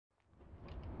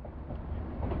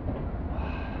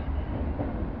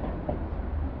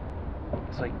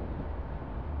like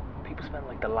people spend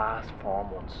like the last 4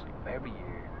 months of every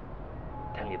year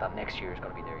telling you that next year is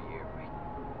going to be their year, right?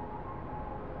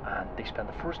 And they spend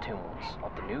the first 2 months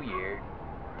of the new year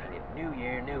telling you new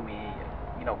year, new me,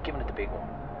 you know, giving it the big one.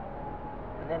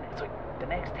 And then it's like the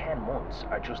next 10 months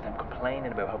are just them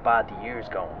complaining about how bad the year is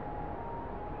going.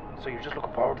 So you're just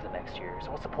looking forward to the next year.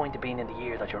 So what's the point of being in the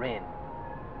year that you're in?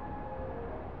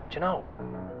 Do you know?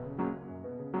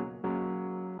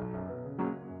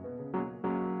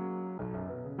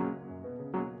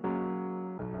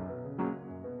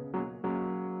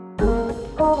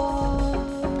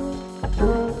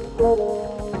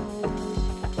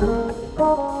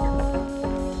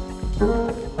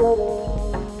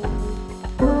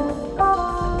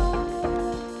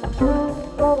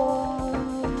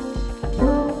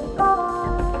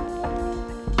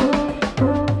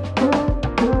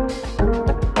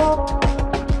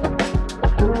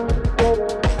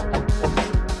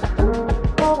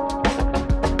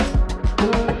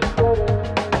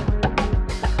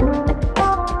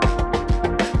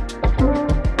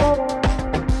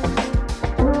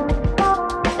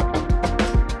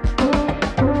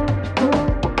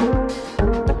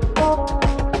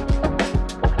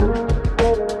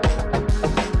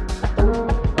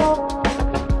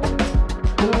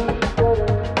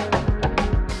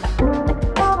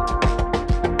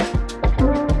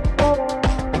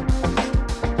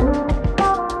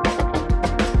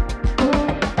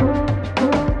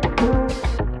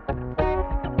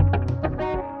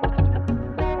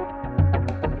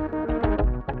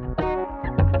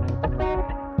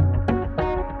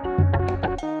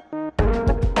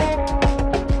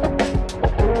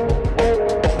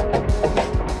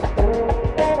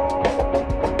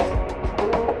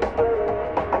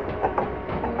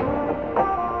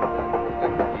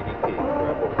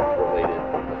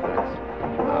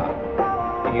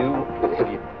 Have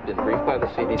you been briefed by the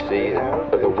CDC?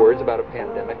 Are the words about a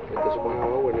pandemic at this point?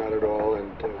 No, we're not at all,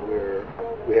 and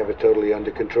we have it totally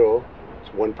under control.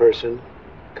 It's one person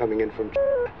coming in from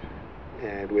China,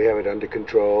 and we have it under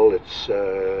control. It's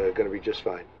going to be just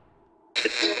fine.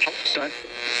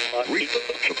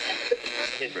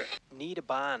 Need a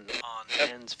ban on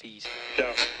men's feet. You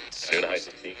don't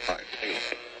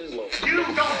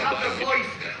have the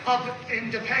voice of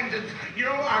independence. You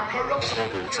are corrupt.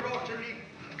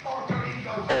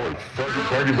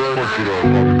 Thank you very much,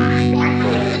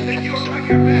 Then you're trying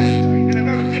your best in a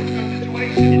very difficult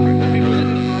situation.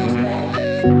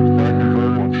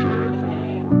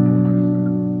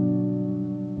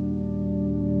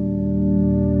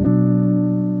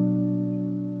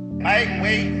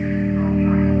 Wait,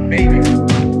 baby.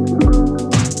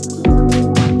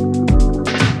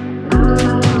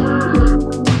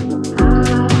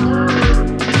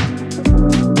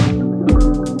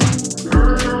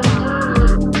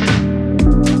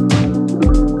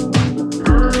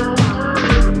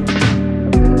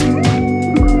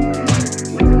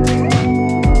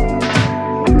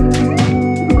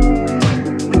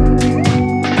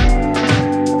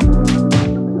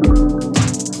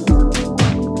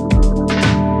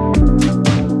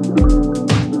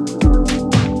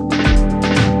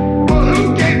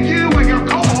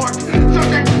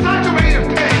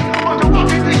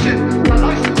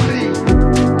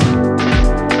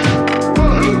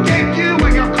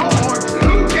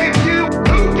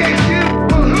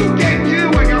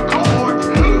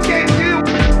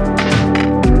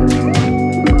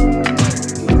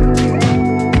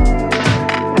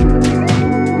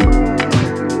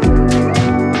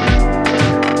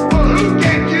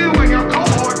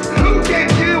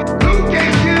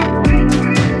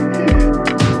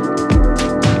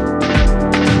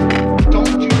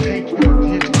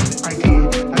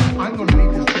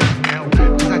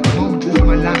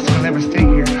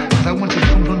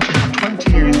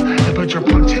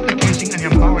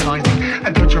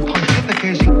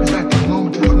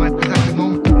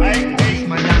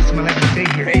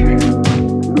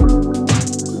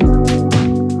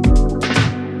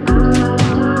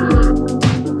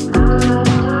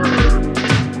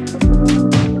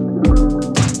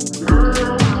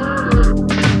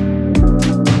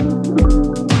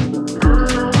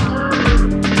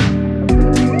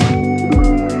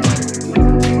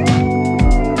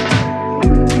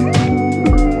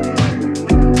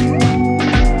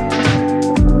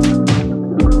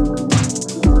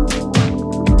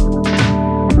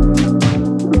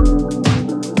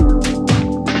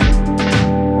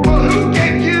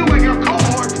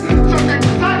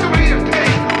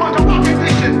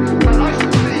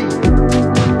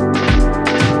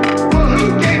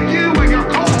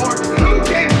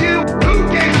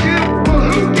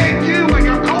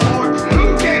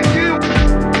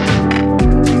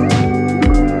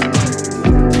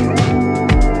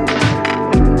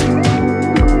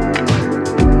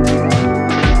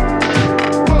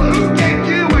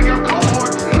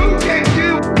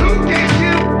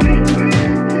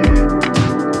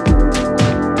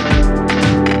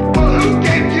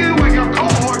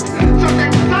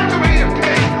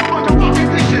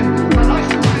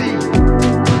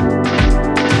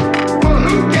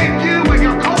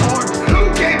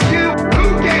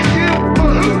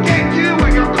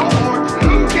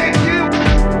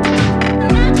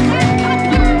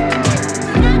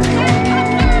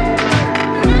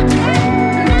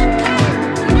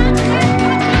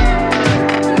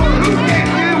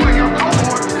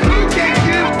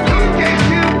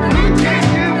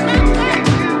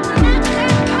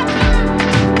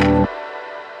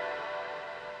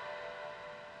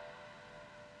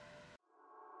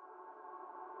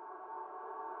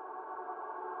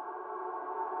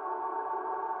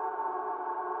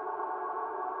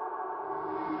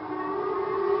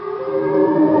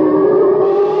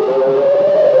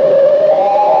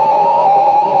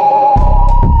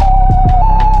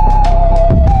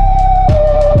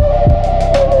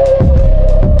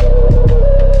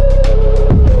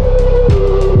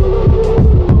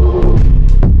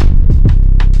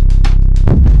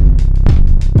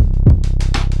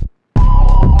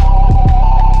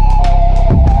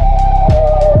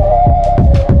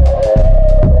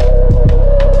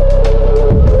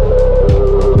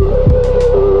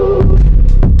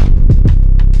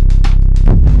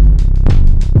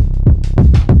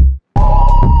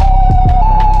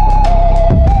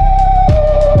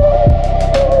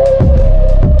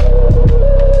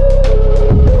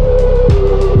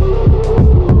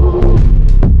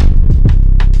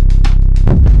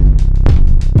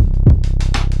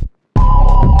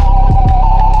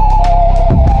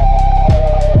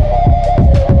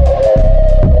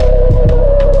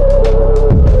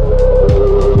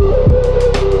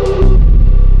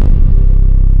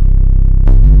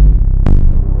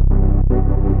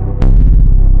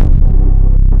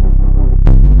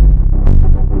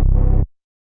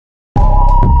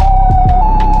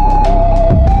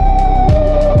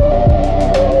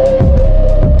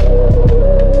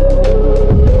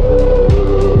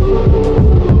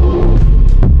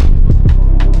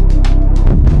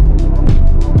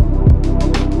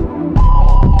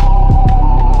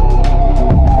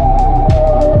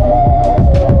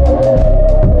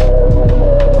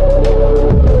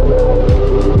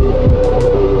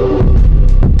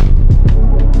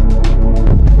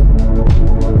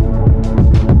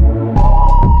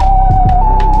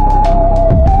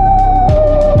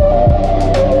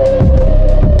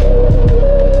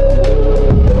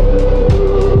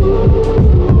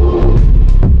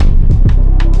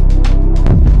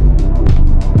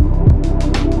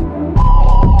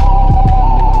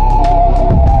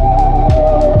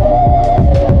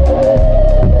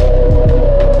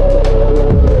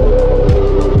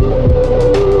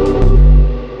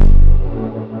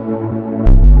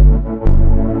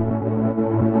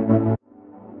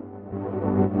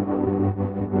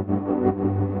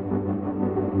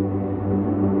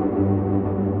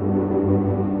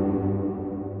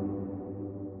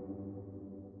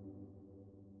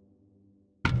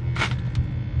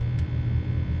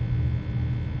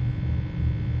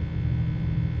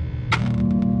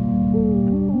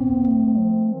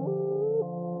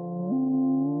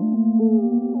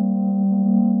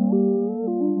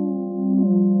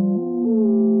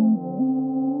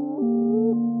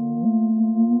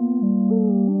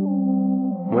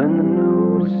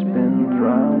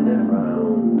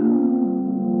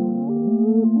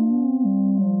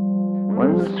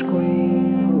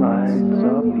 lights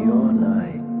up your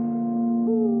night.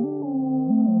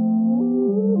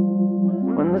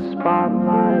 When the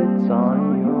spotlight's on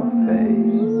your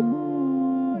face.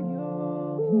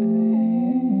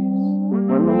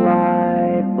 When the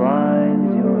light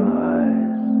blinds your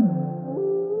eyes.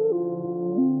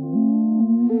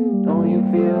 Don't you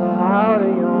feel out of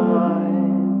your mind?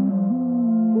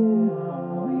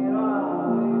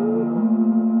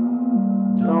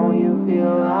 Don't you feel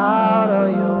out of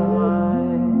your mind?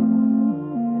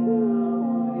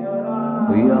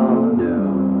 We all do.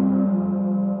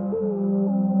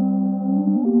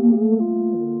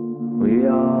 We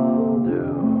all do.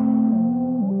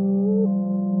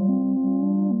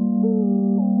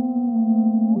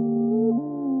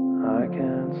 I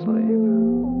can't sleep.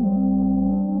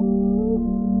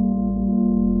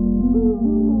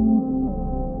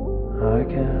 I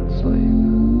can't sleep.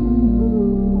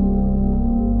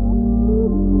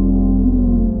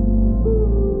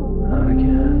 I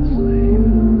can't sleep.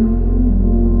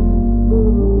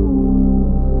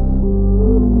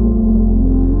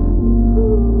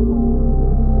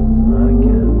 I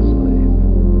can't sleep.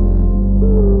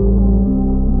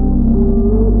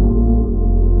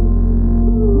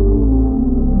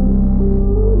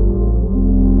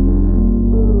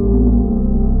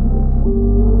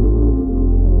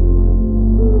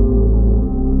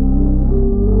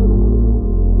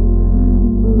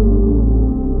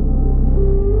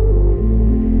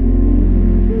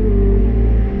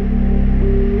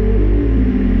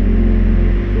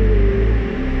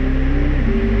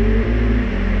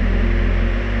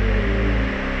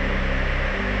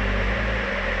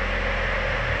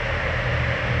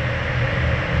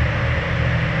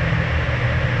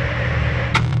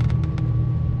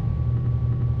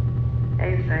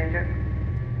 Hey, stranger.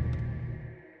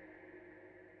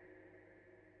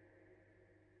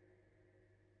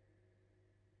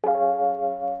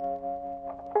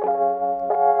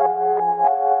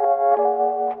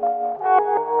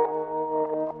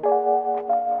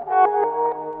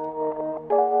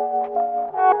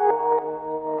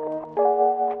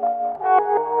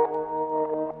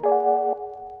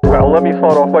 Well, let me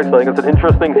start off by saying it's an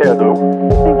interesting hairdo.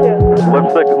 Thank you.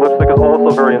 Lipstick is also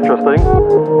very interesting.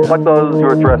 What does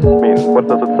your dress mean? What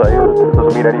does it say? Or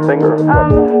does it mean anything? Or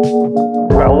what?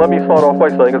 Well, let me start off by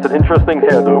saying it's an interesting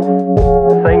hairdo.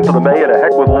 Saying to the mayor to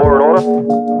heck with law and order.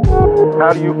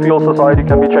 How do you feel society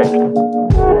can be changed?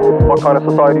 What kind of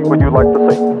society would you like to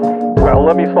see? Well,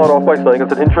 let me start off by saying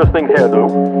it's an interesting hairdo.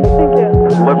 Thank you.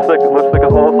 Lipstick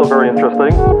is also very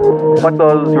interesting. What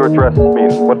does your dress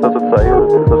mean? What does it say? Or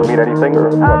does it mean anything? Or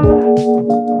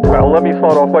what? Well, let me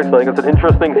start off by saying it's an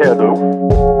interesting hairdo.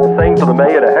 Saying to the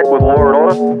mayor to heck with law and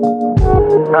order.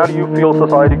 How do you feel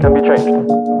society can be changed?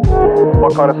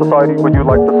 What kind of society would you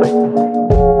like to see?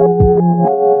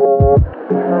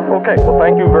 Okay, well,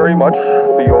 thank you very much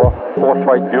for your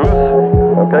forthright views.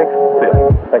 Okay, see ya.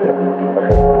 Thank you.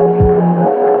 Okay.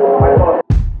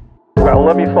 Well,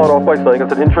 let me start off by saying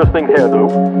it's an interesting hairdo.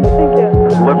 Thank you.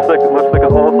 Lipstick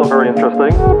is also very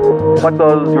interesting. What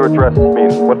does your dress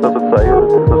mean? What does it say?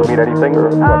 Or does it mean anything? Or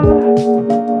what?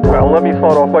 Well, let me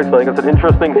start off by saying it's an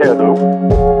interesting hairdo.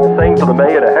 Saying to the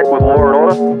mayor to heck with law and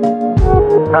order.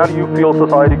 How do you feel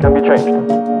society can be changed?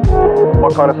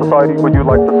 What kind of society would you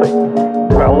like to see?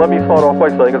 Well, let me start off by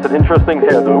saying it's an interesting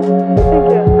hairdo.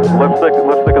 Thank you.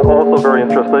 Lipstick is also very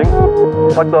interesting.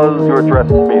 What does your dress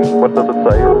mean? What does it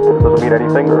say? Or does it mean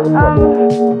anything? Or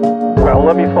what? Well,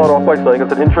 let me start off by saying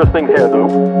it's an interesting hairdo.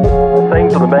 Saying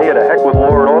to the mayor to heck with law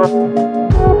and order.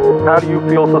 How do you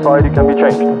feel society can be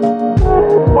changed?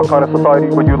 What kind of society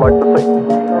would you like to see?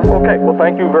 Okay, well,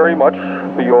 thank you very much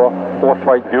for your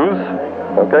forthright views.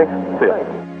 Okay, see ya.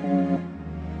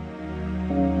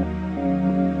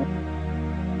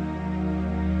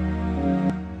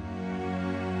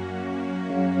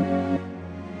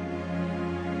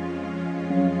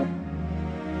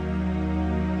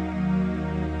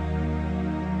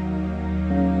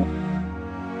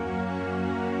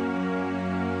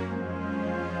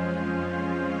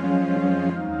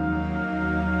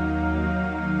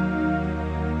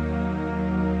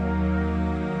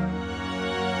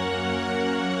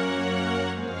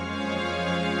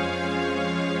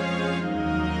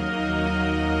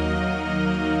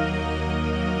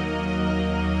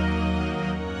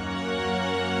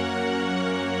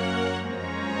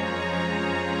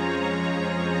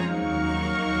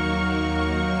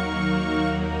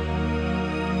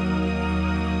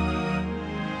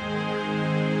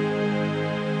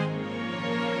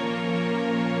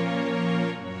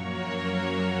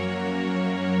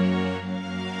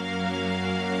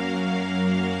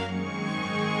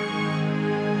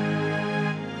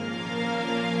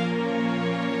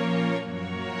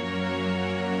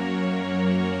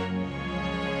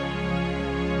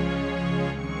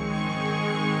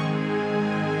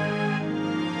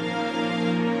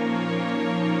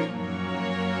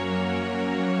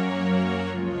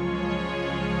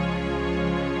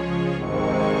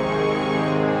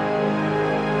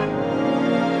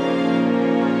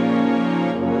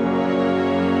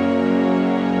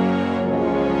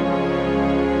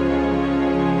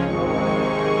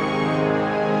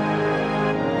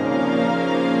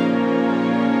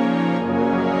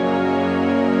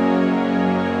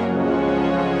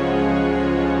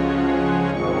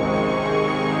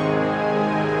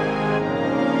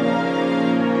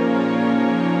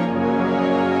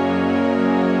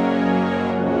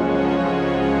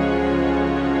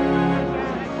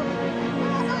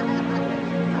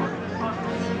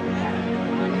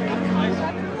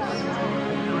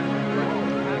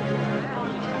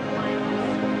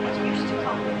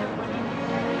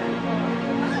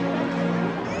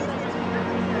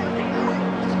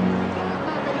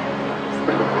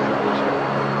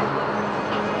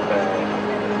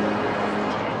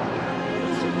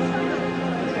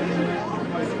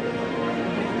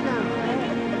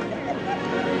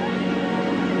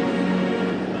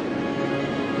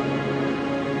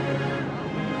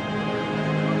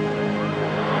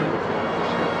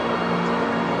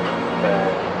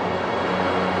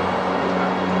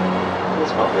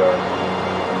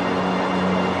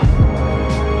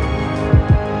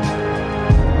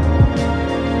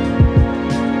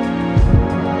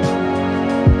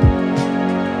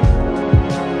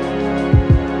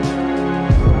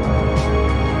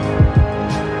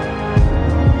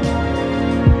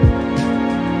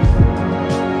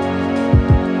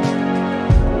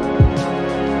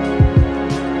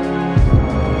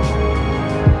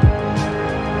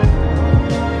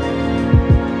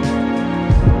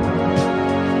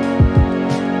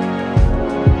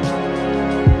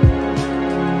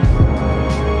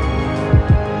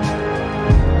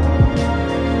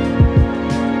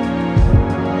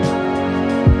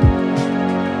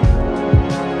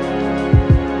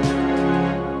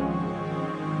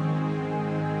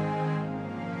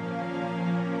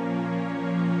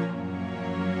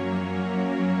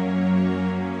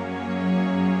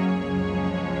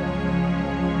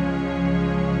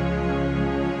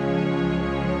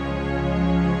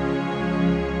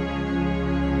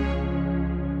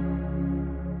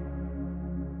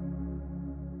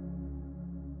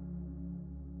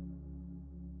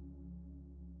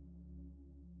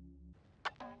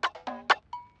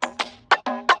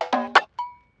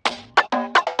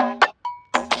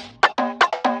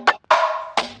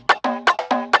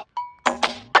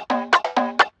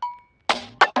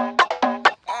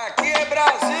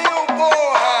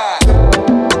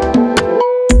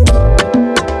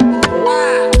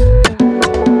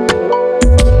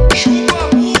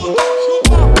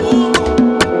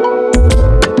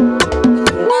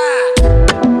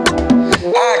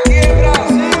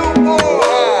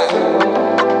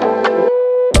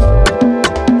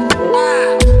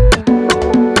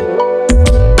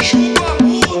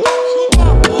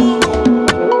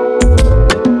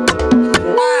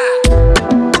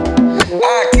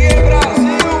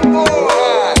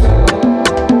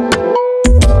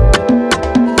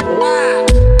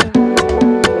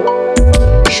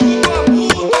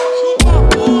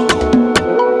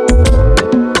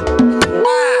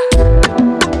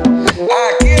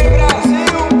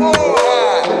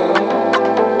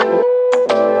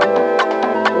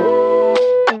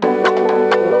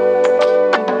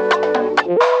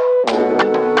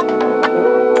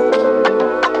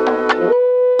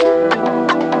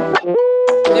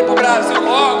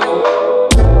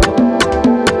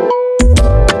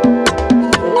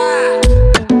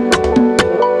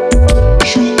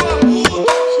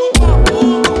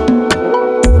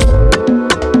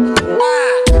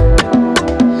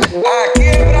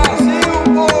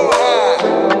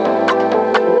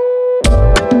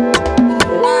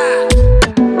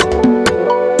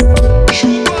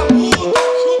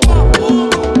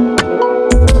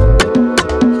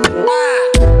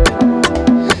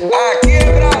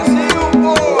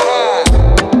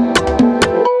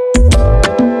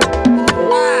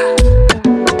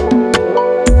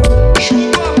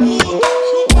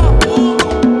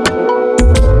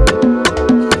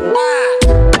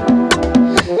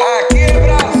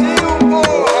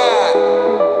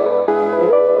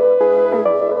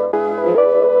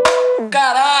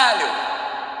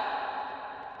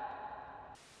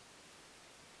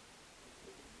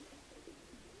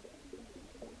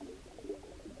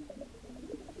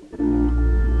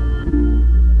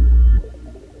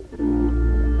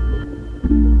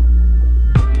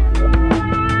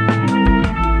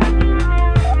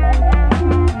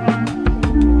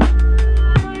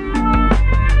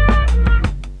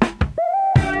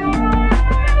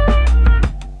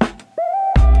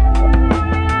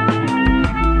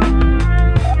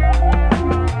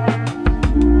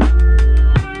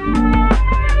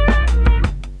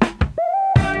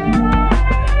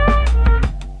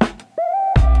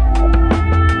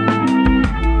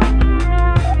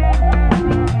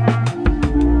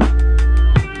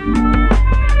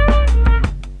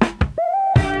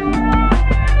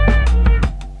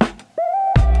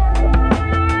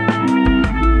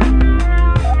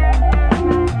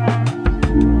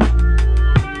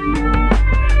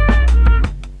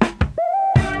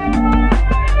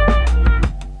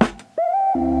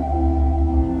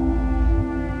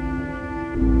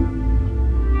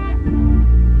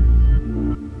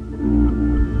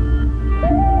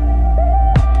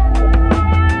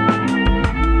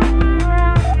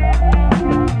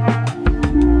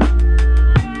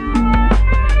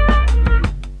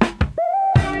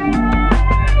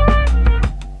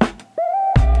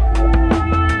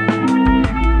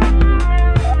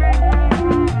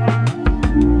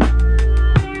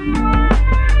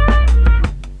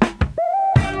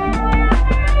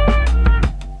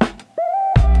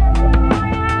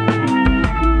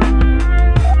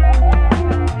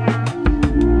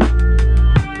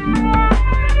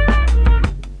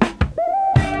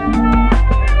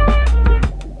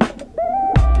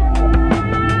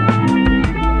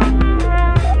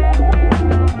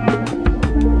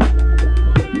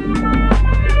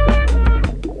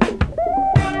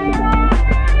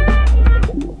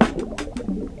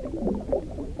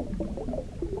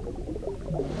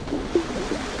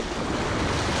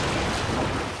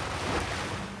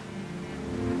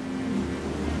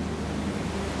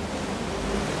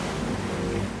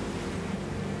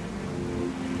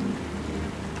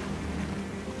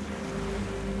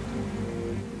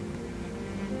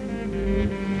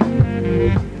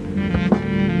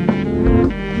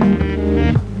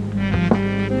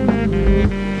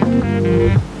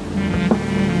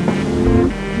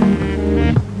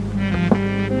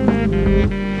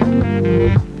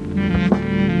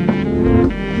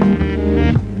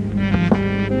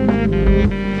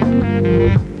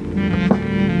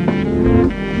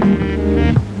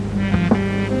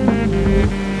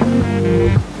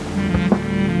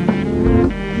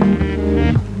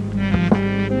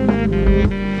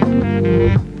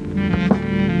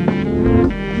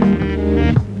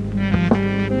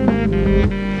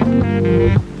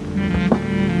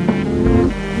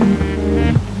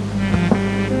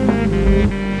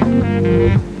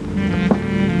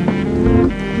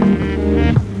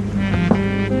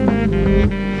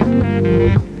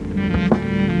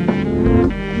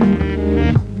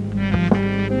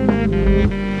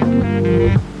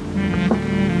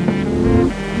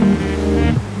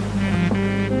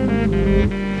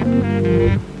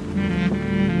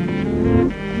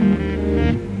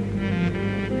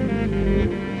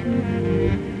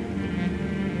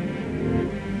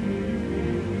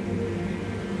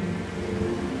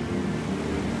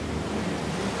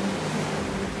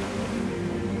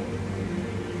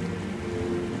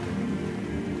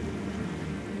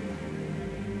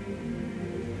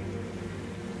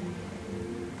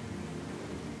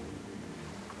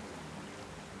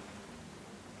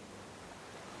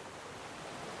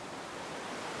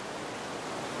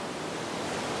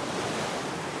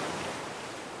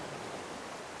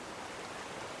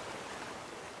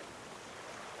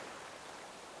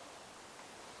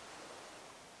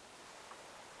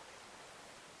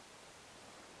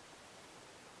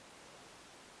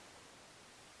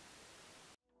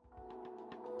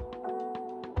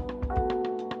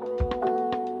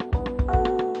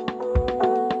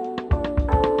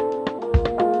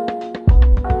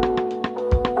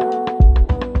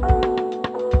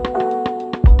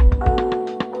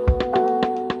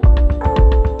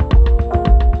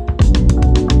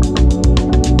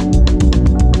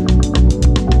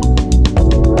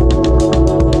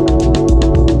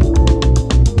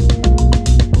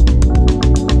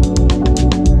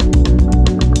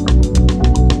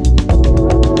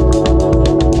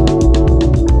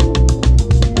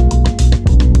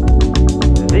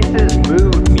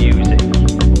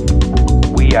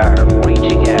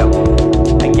 reaching out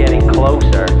and getting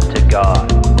closer to God.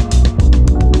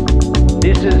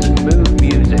 This is mood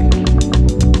music.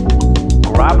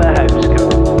 Grab a house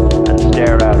coat and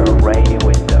stare out a rainy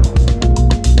window.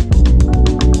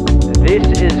 This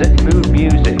is mood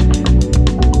music.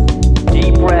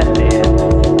 Deep breath in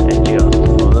and just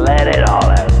let it all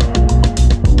out.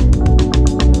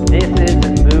 This is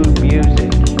mood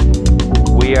music.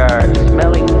 We are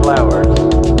smelling flowers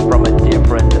from a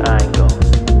different angle.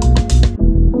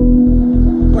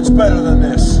 What's better than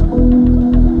this?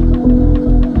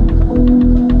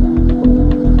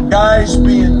 Guys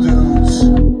being dudes.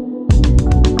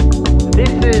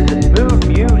 This is mood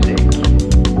music.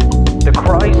 The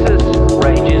crisis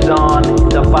rages on in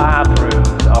the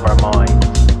bathrooms of our minds.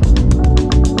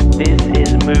 This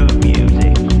is mood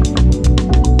music.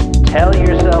 Tell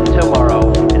yourself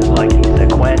tomorrow is likely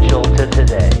sequential to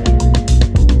today.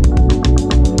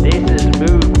 This is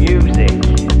mood music.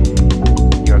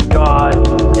 Your God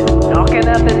is knocking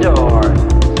at the door,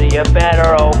 so you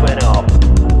better open up.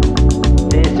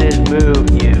 This is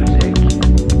mood music.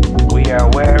 We are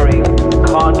wearing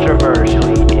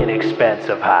controversially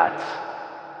inexpensive hats.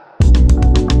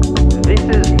 This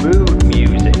is mood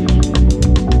music.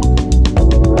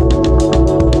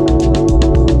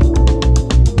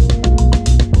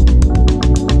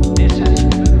 This is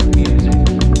mood music.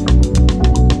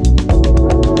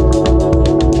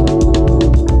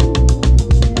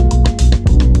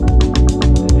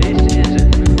 This is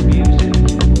mood music.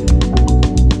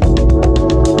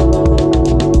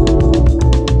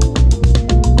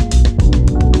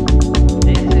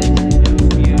 This is mood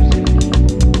music.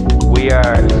 We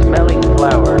are smelling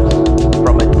flowers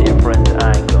from a different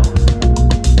angle.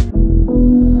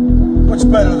 What's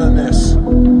better than this?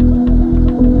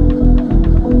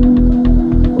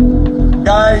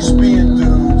 Guys being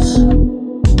dudes.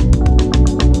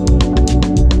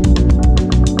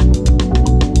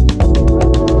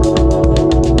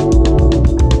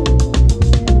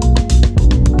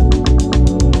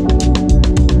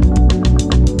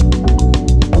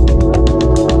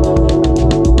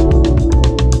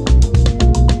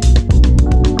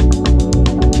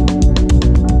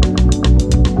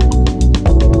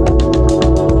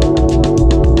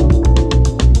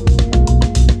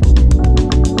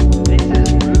 This is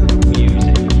mood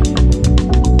music.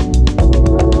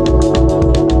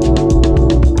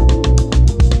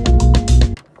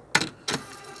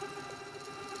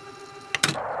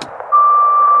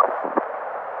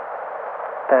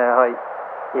 Hi.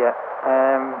 Yeah.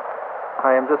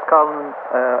 Hi. I'm just calling.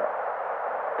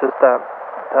 Just that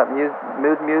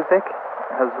mood music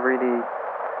has really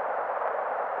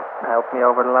helped me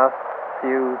over the last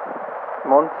few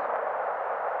months.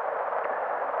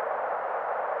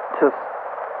 Just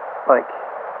like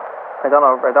I don't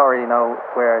really know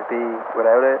where I'd be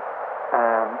without it.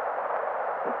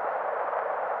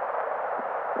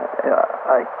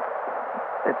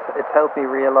 It's helped me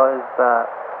realize that,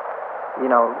 you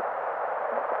know,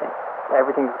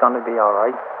 everything's going to be all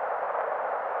right.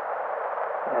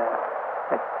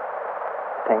 I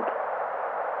think,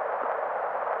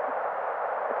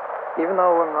 even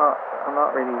though I'm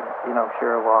not really, you know,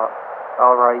 sure what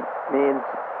all right means.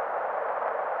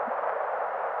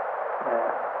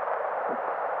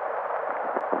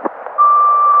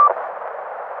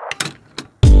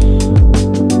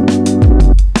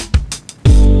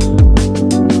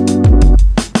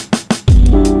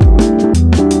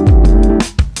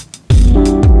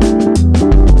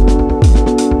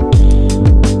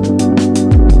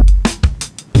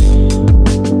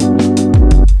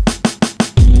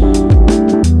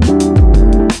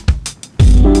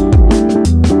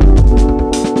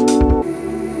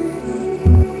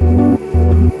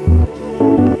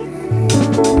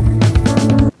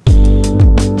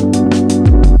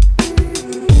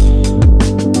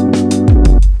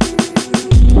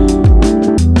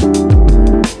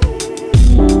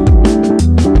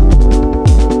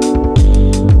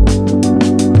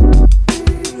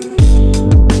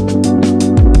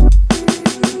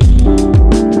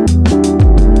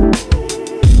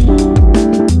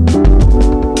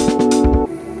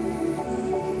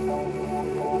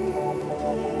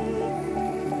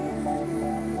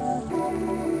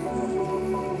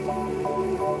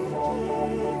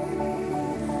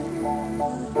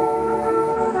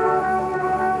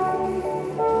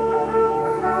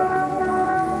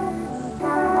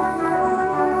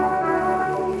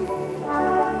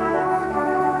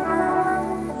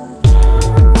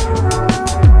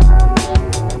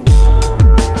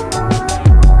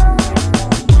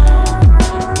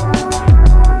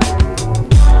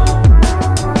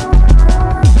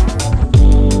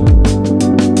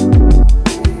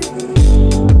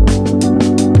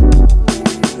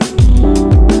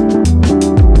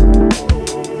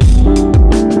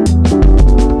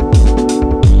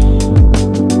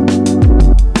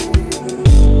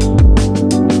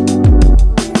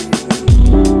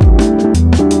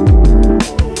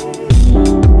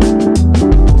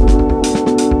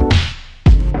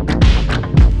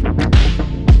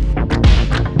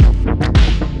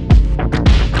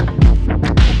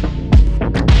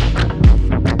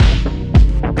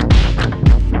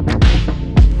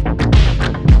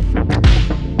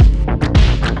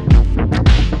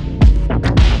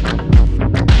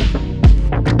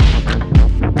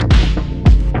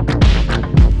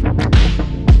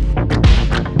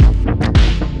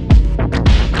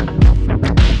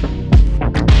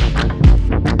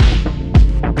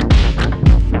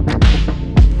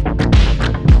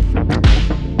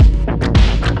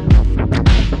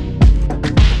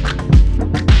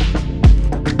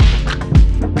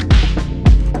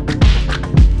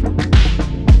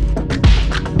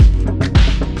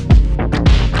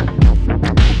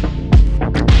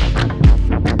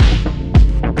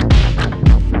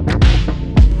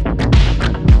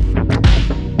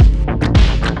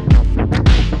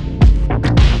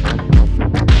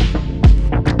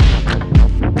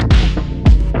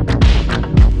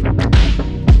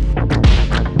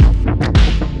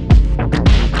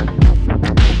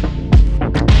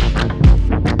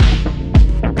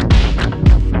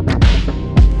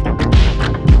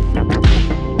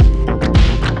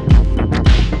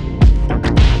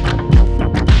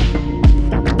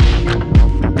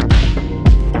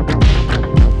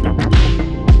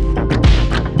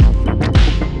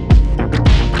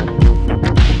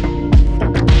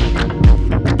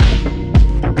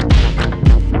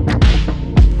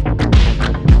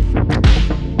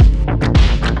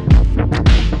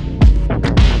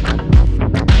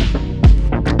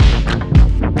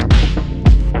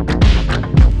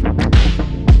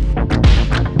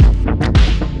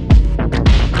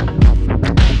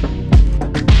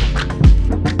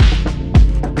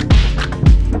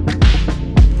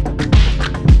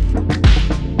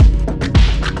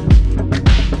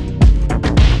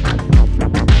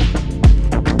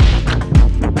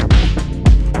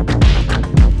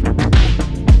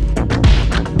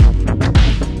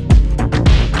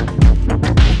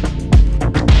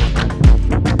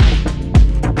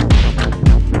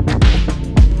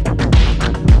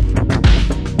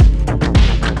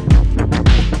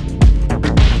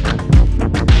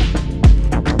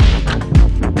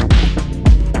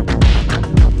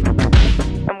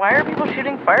 are people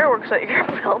shooting fireworks at your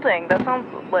building? That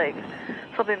sounds like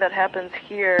something that happens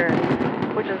here,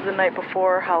 which is the night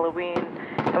before Halloween,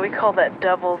 and we call that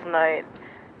Devil's Night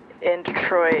in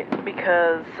Detroit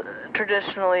because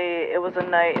traditionally it was a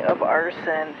night of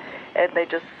arson, and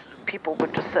people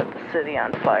would just set the city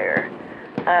on fire.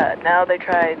 Now they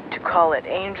try to call it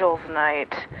Angel's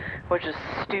Night, which is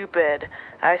stupid.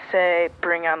 I say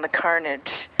bring on the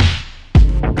carnage.